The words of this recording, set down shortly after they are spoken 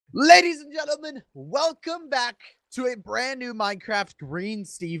Ladies and gentlemen, welcome back to a brand new Minecraft Green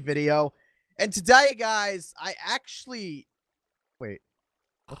Steve video. And today, guys, I actually... Wait,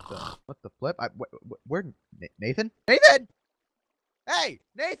 what the flip? Where... Nathan? Nathan! Hey,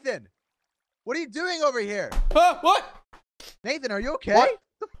 Nathan! What are you doing over here? What? Nathan, are you okay? What?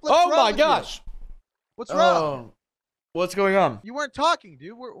 The flip's Oh wrong my with gosh! you? What's wrong? What's going on? You weren't talking,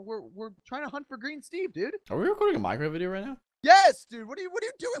 dude. We're trying to hunt for Green Steve, dude. Are we recording a Minecraft video right now? Yes, dude. What are you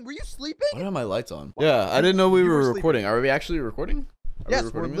doing? Were you sleeping? Why are my lights on? Yeah, I didn't know we were recording. Are we actually recording?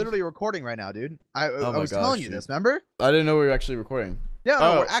 Yes, we're literally recording right now, dude. I was telling you this, remember? I didn't know we were actually recording. Yeah,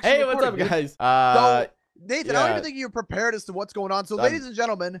 no, we're actually hey, recording, what's up, dude. guys? So, Nathan, I don't even think you're prepared as to what's going on. So, ladies and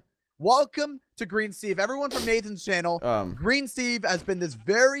gentlemen, welcome to Green Steve. Everyone from Nathan's channel. Green Steve has been this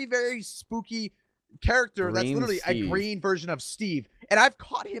very, very spooky character that's literally a green version of Steve. And I've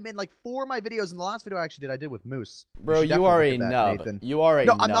caught him in like 4 of my videos. In the last video I actually did, I did with Moose. Bro, you are a nub. Nathan. You are a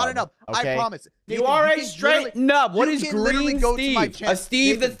nub. No, I'm not a nub. Okay? I promise. You are a straight nub. What is Green Steve? A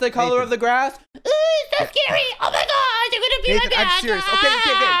Steve that's the color of the grass? Ooh, so scary. Oh my god, you're gonna be Nathan, I'm serious.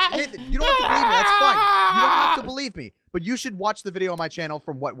 Okay. Nathan, you don't have to believe me. That's fine. You don't have to believe me. But you should watch the video on my channel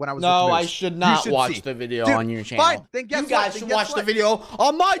from when I was with Moose. I should not watch the video on your channel. Fine, then guess you guys should watch the video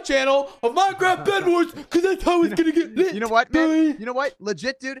on my channel of Minecraft Bed Wars, because that's how it's gonna get lit. You know what, man? You know what?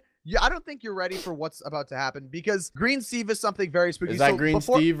 Legit, dude. I don't think you're ready for what's about to happen because Green Steve is something very spooky. Is that Green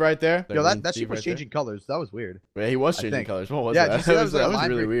Steve right there? Yo, that shit was changing colors. That was weird. Yeah, he was changing colors. What was that? That was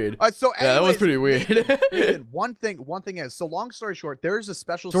really weird. So yeah, that was pretty weird. Nathan, one thing is, so long story short, there's a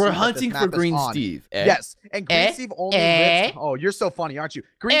special. So we're hunting for Green Steve. Yes, and Green Steve only lives. Oh, you're so funny, aren't you?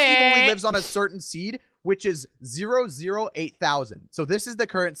 Green Steve only lives on a certain seed, which is 008,000. So this is the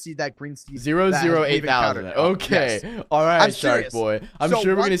current seed that Green Steve 008,000. Okay. Yes. All right, Shark Boy. I'm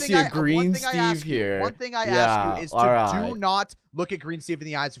sure we're gonna see a Green Steve here. One thing I ask you is to do not look at Green Steve in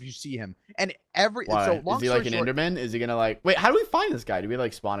the eyes if you see him. And so long is he like an Enderman? Is he gonna like wait? How do we find this guy? Do we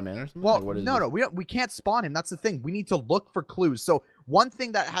like spawn him in or something? Well, like, no, we can't spawn him. That's the thing. We need to look for clues. So one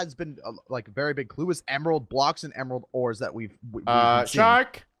thing that has been like a very big clue is emerald blocks and emerald ores that we've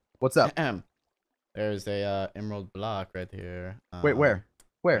Shark. What's up? There's a emerald block right here. Wait, where?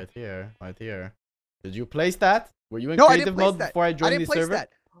 Right here. Did you place that? Were you in creative mode before I joined the server? That.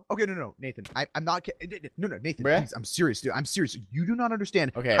 Okay, no, Nathan. I'm not. No, Nathan. Please, I'm serious, dude. I'm serious. You do not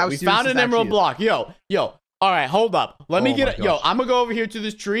understand. Okay, we found an emerald block. Yo. All right, hold up. Let me get it. Yo, I'm gonna go over here to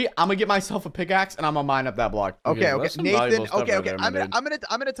this tree. I'm gonna get myself a pickaxe and I'm gonna mine up that block. Okay, Nathan. Okay. I'm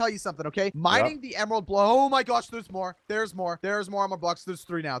gonna tell you something. Okay, mining the emerald block. Oh my gosh, there's more. There's more emerald blocks. There's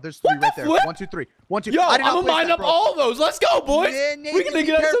 3 now. There's 3 right there. 1, 2, 3. 1, 2. Yo, I'm gonna mine up all of those. Let's go, boys. We're gonna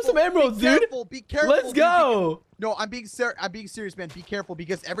get ourselves some emeralds, dude. Be careful. Let's go. No, I'm being serious, man. Be careful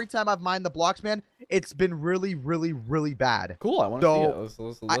because every time I've mined the blocks, man, it's been really, really, really bad. Cool. I want to see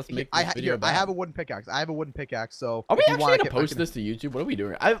it. Let's make this video. I have a wooden pickaxe. So are we actually gonna post this to YouTube? What are we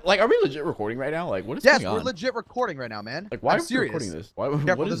doing? Are we legit recording right now? Like, what is going on? Yes, we're legit recording right now, man. Like, why are we recording this?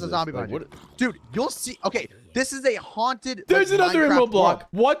 Careful, there's a zombie behind you. Dude, you'll see. Okay, this is a haunted. There's another emerald block.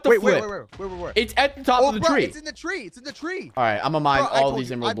 What the flip? Wait. It's at the top of the tree. It's in the tree. All right, I'm gonna mine all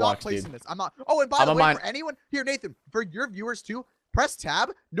these emerald blocks, dude. I'm not. Oh, and by the way, for anyone here, Nathan, for your viewers too, press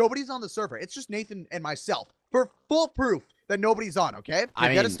tab. Nobody's on the server. It's just Nathan and myself for full proof that nobody's on. Okay,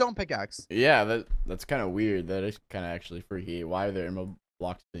 get a stone pickaxe. Yeah, that's kind of weird. That is kind of actually freaky. Why are there emerald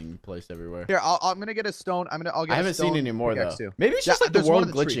blocks being placed everywhere? Here, I'm gonna get a stone. I haven't seen any more though. Maybe it's just like the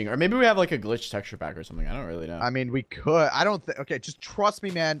world glitching, or maybe we have like a glitch texture pack or something. I don't really know. I mean, we could. I don't think. Okay, just trust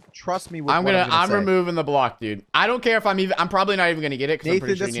me, man. Trust me. I'm removing the block, dude. I don't care if I'm probably not even gonna get it. Nathan,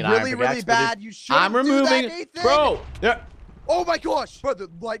 that's really bad. You should. I'm removing, Nathan. bro. Yeah. Oh my gosh, bro! The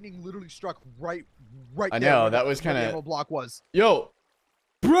lightning literally struck right there. I know that was kind of. Emerald block was. Yo,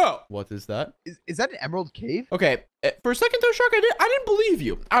 bro. What is that? Is that an emerald cave? Okay. For a second though, Shark, I didn't believe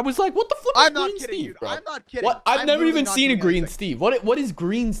you. I was like, what the flip is Green Steve, bro? I'm not kidding. What? I've never even seen a Green Steve. What is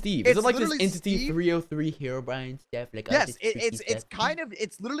Green Steve? Is it like this entity Steve? 303 Herobrine stuff? Like, yes,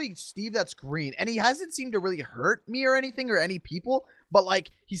 it's literally Steve that's green, and he hasn't seemed to really hurt me or anything or any people, but like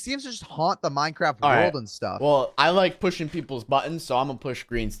he seems to just haunt the Minecraft world and stuff. Well, I like pushing people's buttons, so I'm gonna push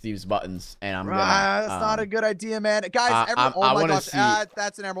Green Steve's buttons, and I'm gonna. That's not a good idea, man. Guys, oh my gosh,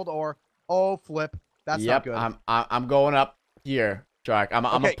 that's an emerald ore. Oh flip, that's not good. I'm going up here, Shark. I'm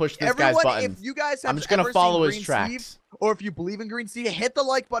gonna push this guy's buttons. If you guys have I'm just gonna follow his tracks. Steve, or if you believe in Green Steve, hit the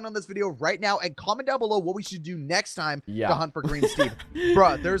like button on this video right now and comment down below what we should do next time to hunt for Green Steve.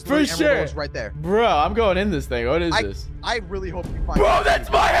 Bruh, there's the emeralds right there. Bro, I'm going in this thing. What is this? I really hope you find. Bro, that's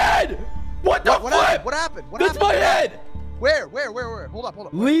my head. What the flip? What happened? That's my head. Where? Hold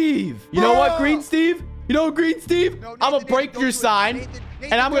up. Leave. You know what, Green Steve? You know, Green Steve, No, I'm gonna Nathan, break don't your do it. sign, Nathan,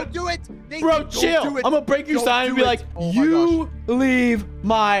 and I'm gonna don't do it. Nathan, bro, don't chill. do it. I'm gonna break your Don't sign and do be it. like, Oh my you leave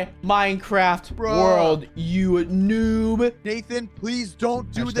my Minecraft world, you noob. Nathan, please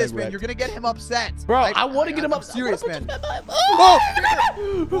don't do this, man. You're gonna get him upset. Bro, I want to get him upset. Serious, man.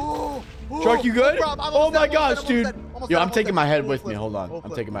 Shark, you good? Oh my gosh, dude. Yo, I'm taking my head with flip. me. Hold on. Full I'm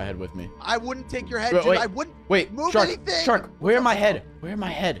flip. taking my head with me. I wouldn't take your head, Wait, dude. wait. I wouldn't Wait, move Shark, anything. Shark, wear my head. Wear my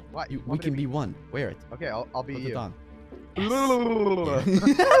head. What? We can be one. Wear it. Okay, I'll be Put you. it on. All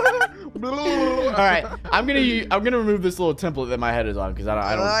right, I'm gonna remove this little template that my head is on because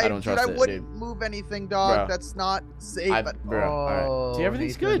I don't trust dude, it. I wouldn't move anything, dog. Bro. That's not safe. Bro, all right. See,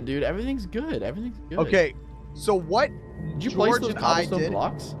 everything's Nathan. good, dude. Everything's good. Everything's good. Okay, so what Did you place George those and I cobblestone did?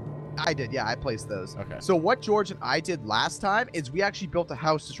 blocks? I did, yeah, I placed those. Okay. So what George and I did last time is we actually built a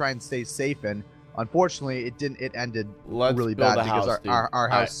house to try and stay safe in. Unfortunately, it didn't. It ended Let's really build bad a house, because dude. our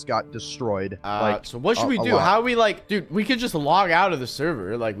house got destroyed. So what should we do? lot. How are we like, dude? We could just log out of the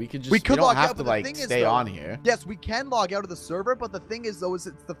server. Like we could just. We could don't log have out, to but the like thing is, stay though, on here. Yes, we can log out of the server, but the thing is, though, is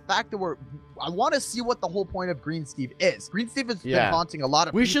it's the fact that I want to see what the whole point of Green Steve is. Green Steve has been haunting a lot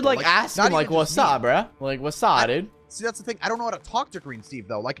of We people. should like ask not him like, even just what's me. up, bruh? Like, what's up, dude? See, that's the thing. I don't know how to talk to Green Steve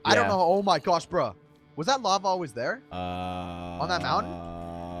though. Like, I don't know. Oh my gosh, bro. Was that lava always there? On that mountain?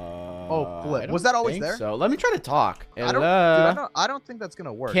 Oh, flip. Was that always there? So let me try to talk. I don't think that's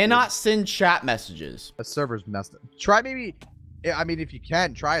gonna work. Cannot send chat messages. A server's messed up. Try maybe. I mean, if you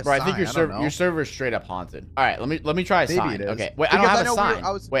can, try a Bro, sign. I think your server's straight up haunted. All right, let me try a Maybe sign. it is. Okay, wait, Because I don't have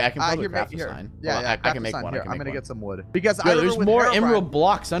a sign. wait, I can probably craft a here. sign. Yeah, Well, yeah, I can make sign. one. Here, I'm gonna get some wood because there's more emerald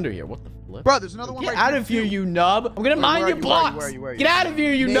blocks under here. What the flip? Bro, there's another one Get right out here of here, too. you nub! I'm gonna mine your blocks. Where are you? Get out of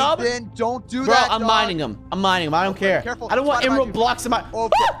here, you nub! Nathan, don't do Bro, that. I'm mining them. I'm mining them. I don't care. Careful. I don't want It's fine, emerald mind blocks in my. Oh,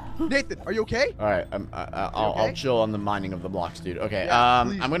 Nathan, are you okay? All right, I'll chill on the mining of the blocks, dude. Okay, Yeah,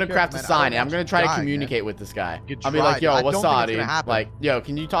 please I'm gonna be craft a careful, man. I sign, don't and I'm gonna want try you to dying, communicate with this guy. You I'll be like, tried. yo, I what's don't think up, it's dude? gonna happen. Like, yo,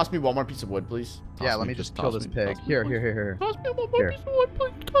 can you toss me one more piece of wood, please? Yeah, let me just kill this pig. Here. Toss me one more piece of wood,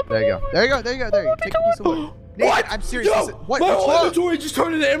 please. There you go. Take a piece of wood. Nathan, I'm serious. Yo, What's my whole wrong? inventory just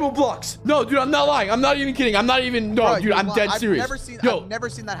turned into emerald blocks. No, dude, I'm not lying. I'm not even kidding. I'm not even. No, Bro, dude, you're I'm lying. dead serious. I've never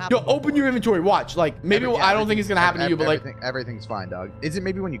seen that happen. Yo, open your inventory. Watch. Like, maybe I don't think it's gonna happen to you, but like, everything's fine, dog. Is it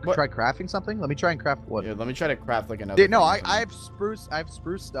maybe when you try crafting something? Let me try and craft wood. yeah, let me try to craft like another. Dude, no, thing or I have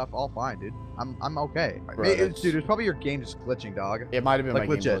spruce stuff all fine, dude. I'm okay. Bro, Dude, it's probably your game just glitching, dog. It might have been Like,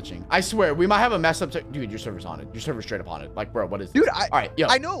 my legit. game glitching. I swear, we might have a mess up. Dude, your server's on it. Your server's straight up on it. Like, bro, what is this? Dude, all right, yo.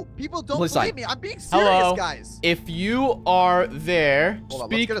 I know people don't Listen. believe me. I'm being serious, Hello. guys. If you are there, Hold on,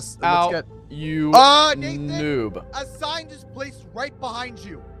 speak let's out, get- you Nathan, noob. a sign just placed right behind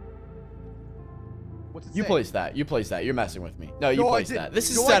you. What's it You say? placed that. You placed that. You're messing with me. No, you No, I placed didn't. that. This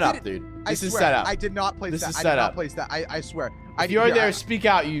is No, I set up, didn't. dude. I This is swear, set up. I did not place This that. is I set did not up. place that. I swear. If you're there, speak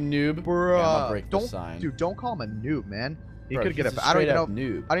out, you noob. Bruh, Yeah, I'm gonna break the sign. Dude, don't call him a noob, man. He Bro, could get he's it. a I don't straight even know. up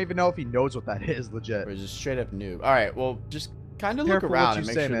noob. I don't even know if he knows what that is. Legit. Bro, just straight up noob. All right, well, just kind of look Careful what around you and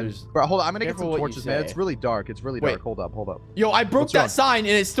make say, sure man. there's. Bro, hold on. I'm gonna get Careful some what you torches, man. say. It's really dark. It's really Wait. dark. Hold up. Yo, I broke What's that wrong? sign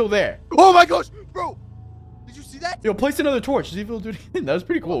and it's still there. Oh my gosh, bro! Did you see that? Yo, place another torch. See if it'll do it again. That was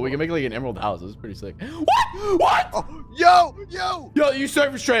pretty cool. We can make like an emerald house. That was pretty sick. What? Oh, yo! Yo, you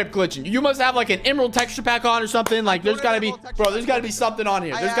server straight up glitching. You must have like an emerald texture pack on or something. Like, there's gotta be, bro. There's gotta be something on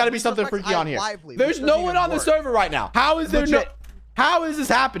here. There's gotta be something freaky on here. There's no one on the server right now. How is there no? How is this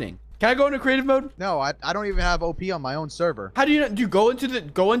happening? Can I go into creative mode? No, I don't even have OP on my own server. How do you do? You go into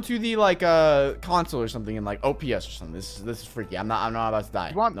the like console or something and like OPS or something. This is freaky. I'm not about to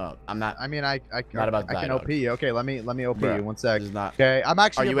die. No, I'm not. I mean, I not about to I can die, OP you. Okay, let me OP Bruh, you. One sec. this is not- Okay, I'm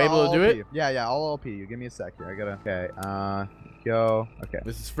actually. Are you able to do it? You. Yeah, I'll OP you. Give me a sec here. I gotta. Okay. Go. Okay.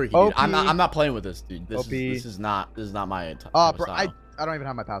 This is freaky, dude. I'm not playing with this, dude. This OP. is not my. Bro, I don't even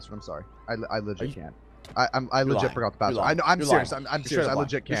have my password. I'm sorry. I legit can't. I legit lying. forgot the password. You're I know. I'm lying. serious. You're I'm serious. I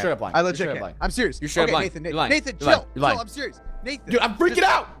legit You're can't. straight up lying. I You're legit straight up can't. lying. I'm serious. You're straight up Okay, lying. Nathan. You're lying. Nathan, You're lying. chill. You're lying. I'm serious. Nathan. Dude, I'm freaking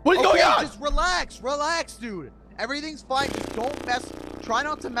out. What is going on? Just relax, dude. Everything's fine. Just don't mess. Try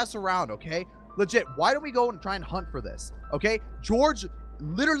not to mess around, okay? Legit. Why don't we go and try and hunt for this? Okay? George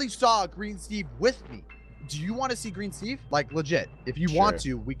literally saw Green Steve with me. Do you want to see Green Steve? Like, legit. If you want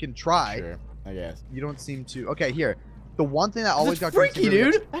to, we can try. Sure, I guess. You don't seem to. Okay, here. The one thing that always got freaky,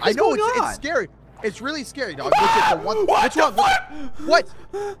 Green Steve dude. I know it's scary. It's really scary, dog. Legit, the one. What's wrong? What?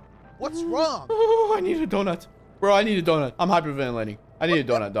 What's wrong? Oh, I need a donut. Bro, I need a donut. I'm hyperventilating. I need a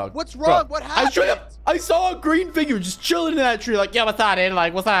donut, dog. What's wrong? Bro, What happened? I saw a green figure just chilling in that tree. Like, yeah, what's that, dude?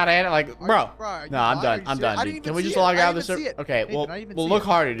 Like, what's that, dude? Like, bro. No, I'm done. I'm done, dude. Can we just log out of the server? Okay, well, look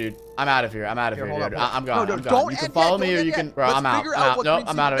harder, dude. I'm out of here. I'm out of here, dude. I'm gone. I'm gone. You can follow me or you can. Bro, I'm out. Nope,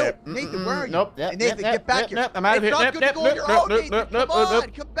 I'm out of here. Nathan, where are you? Nope. Nathan, get back here. I'm out of here. It's not good to go on your own, Nathan. Come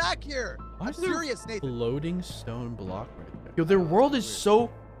on, come back here. I'm serious, Nathan. Floating stone block right there. Yo, their world is so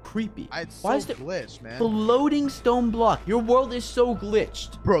creepy. Why is it glitched, man? Floating stone block. Your world is so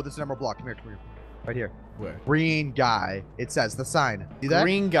glitched. Bro, this is an emerald block. Come here, come here. Right here. Where? Green guy. It says the sign. See that?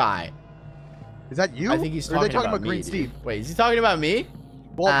 Green guy. Is that you? I think he's talking about me, Green dude. Steve. Wait, is he talking about me?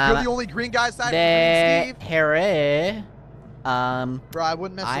 Well, you're the only green guy side of Green Steve. Harry. Bro, I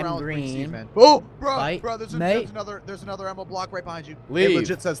wouldn't mess around with Green Steve, man. Oh, bro, there's another emerald block right behind you. Leave. It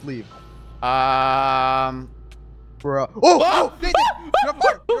legit says leave. Bro. Oh, Nathan, you're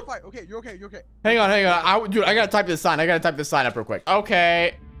fine. You're fine. Okay, you're okay. You're okay. Hang on. Dude, I gotta type this sign. I gotta type this sign up real quick.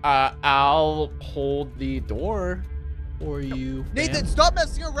 Okay. I'll hold the door for you. Nathan, stop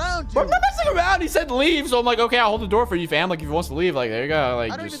messing around, dude. I'm not messing around. He said leave, so I'm like, okay, I'll hold the door for you, fam. Like, if he wants to leave, like, there you go.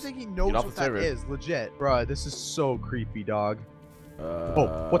 Like, I don't even think he knows what that is. Legit, bro. This is so creepy, dog.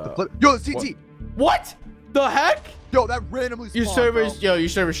 Oh, what the flip? Yo, CT. What the heck? Yo, that randomly spawned, your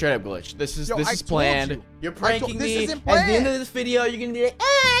server straight up glitched. This is planned. You're pranking me. At the end of this video, you're gonna be like,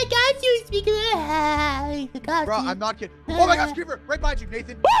 I got you, speaking of bro, I'm not kidding. Oh my gosh, creeper, right behind you,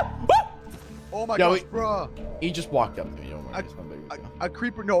 Nathan. Oh my gosh, bro. He just walked up to me. A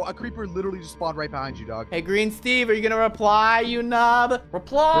creeper literally just spawned right behind you, dog. Hey, Green Steve, are you gonna reply, you nub?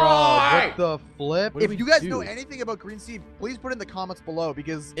 Reply! Bro, what the flip? If you guys know anything about Green Steve, please put in the comments below,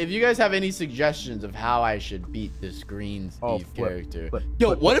 because if you guys have any suggestions of how I should beat this Green Steve character.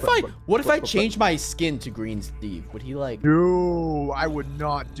 Yo, what if I change my skin to Green Steve? Would he like? No, I would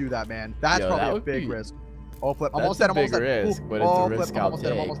not do that, man. That's probably a big risk. Oh, flip. Almost dead. Risk, but it's a risk I'll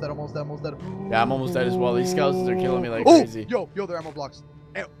take. Almost dead. Yeah, I'm almost dead as well. These skeletons are killing me like crazy. Yo, they're ammo blocks.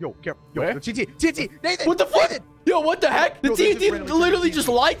 Yo, careful. Yo, TNT, Nathan. What the fuck? Nathan. Yo, what the heck? The TNT literally just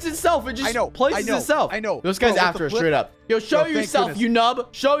lights itself. It just places itself. I know. Those guys after us straight up. Yo, show yourself, you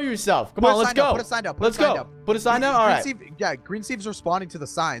nub. Show yourself. Come on, let's go. Put a sign down. Let's go. Put a sign down. All right. Yeah, Green Steve's responding to the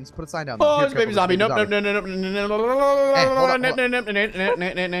signs. Put a sign down. Oh, it's baby zombie. Nope. I'm gonna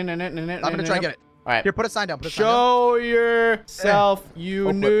try and get it. All right. Here, put a sign down. Show yourself, you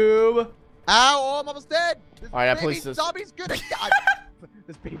noob. Ow, I'm almost dead. All right, I placed this. Zombie's good.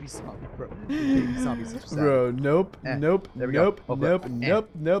 This baby zombie, bro. This baby zombie's so sad. Bro, nope. Nope. There we go. Nope.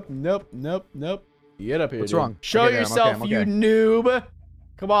 Get up here. What's wrong? Show yourself, you noob.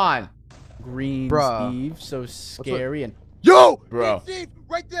 Come on. Green Steve, so scary and. Yo! Bro. Green Steve,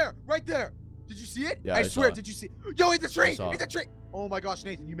 right there. Did you see it? Yeah, I swear, did you see? Yo, hit the tree! Hit the tree! Oh my gosh,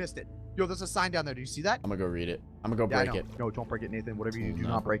 Nathan, you missed it. Yo, there's a sign down there. Do you see that? I'm gonna go read it. I'm gonna go break it. No, don't break it, Nathan. Whatever you do,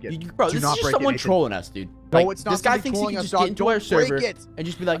 not break it. Bro, this is just someone trolling us, dude. No, it's not. This guy thinks he can just get into our server and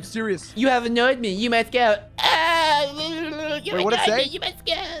just be like, I'm serious. You have annoyed me. You must go. Wait, what did it say? You must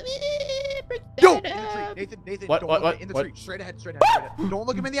go. Yo, in the tree. Nathan, what? In the tree. Straight ahead. Don't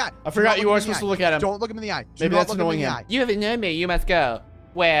look him in the eye. I forgot you were supposed to look at him. Don't look him in the eye. Maybe that's annoying him. You have annoyed me. You must go.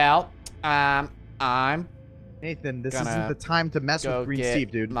 Well, I'm Nathan, this isn't the time to mess with Green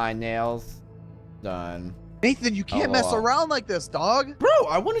Steve, dude. My nails done. Nathan, you can't mess around like this, dog. Bro,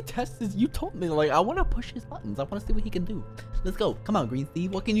 I want to test this. You told me, like, I want to push his buttons. I want to see what he can do. Let's go. Come on, Green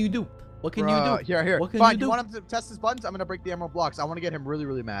Steve. What can you do? What can you do? Here. What can Fine, you want him to test his buttons? I'm going to break the emerald blocks. I want to get him really,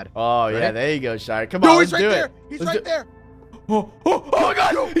 really mad. Oh, yeah, there you go, Shire. Come on, let's do it. He's right there. Oh my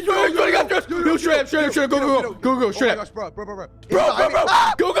god! He's running after us! Yo, straight up, go, straight up. Bro.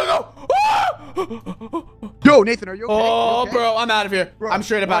 Go! Yo, Nathan, are you okay? Oh, bro, I'm out of here. I'm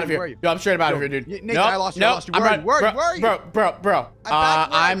straight up out of here. Yo, I'm straight up out of here, dude. Nathan, I lost you. Where are you? Bro.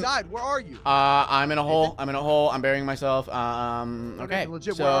 I died. Where are you? I'm in a hole. I'm burying myself. Okay.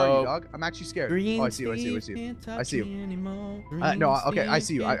 Legit, where are you, dog? I'm actually scared. Oh, I see you. I see you. No, okay, I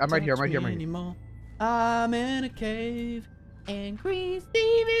see you. I'm right here. I'm in a cave. And Green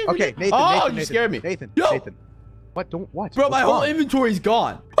Steve is Nathan, you scared me. Nathan. What? What? Bro, my whole inventory's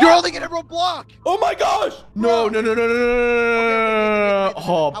gone. You're holding an emerald block. Oh my gosh. No.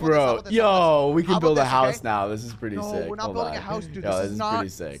 Oh, bro. Yo, we can build a house now. This is pretty sick. No, we're not building a house, dude. This is pretty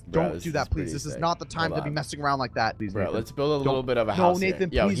sick. Don't do that, please. This is not the time to be messing around like that. Please, bro, let's build a little bit of a house. No,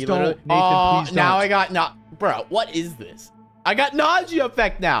 Nathan, please don't. Nathan, please don't. Now I got bro, what is this? I got nausea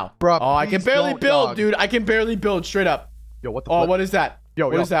effect now. Bro, I can barely build, dude. I can barely build straight up. Yo, what the? Oh, what is that?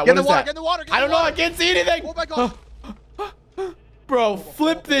 What is that? Get in the water. I don't know. I can't see anything. Oh my god. Bro,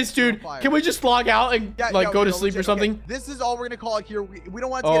 flip this, dude. Can we just log out and go to sleep or something? Okay. This is all we're gonna call it here. We don't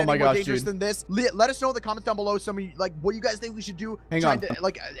want it to get any more dangerous than this. Let us know in the comments down below what you guys think we should do. Hang on.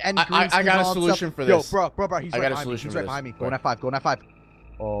 I got a solution for this. Yo, bro, he's right behind me. Go on F5.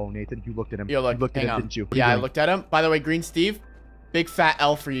 Oh, Nathan, you looked at him. Yo, look, you looked at him, didn't you? Yeah, I looked at him. By the way, Green Steve, big fat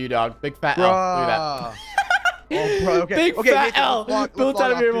L for you, dog. Big fat L. Look at that. Oh, bro, okay. Big fat L. Built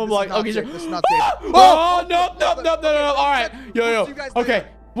out of your block. Okay, sure. This is not safe. Oh, no. All right. Yo. Okay.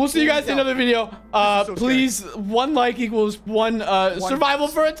 We'll see you guys in another video. Please, 1 like equals 1 survival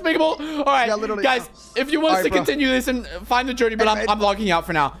for Unspeakable. All right, guys, if you want us to continue this and find the journey, but I'm logging out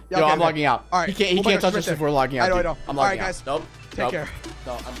for now. Yo, I'm logging out. All right. He can't touch us if we're logging out. I know. I'm logging out. All right, guys. Nope. Take care.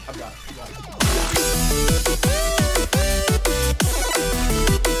 No, I'm gone.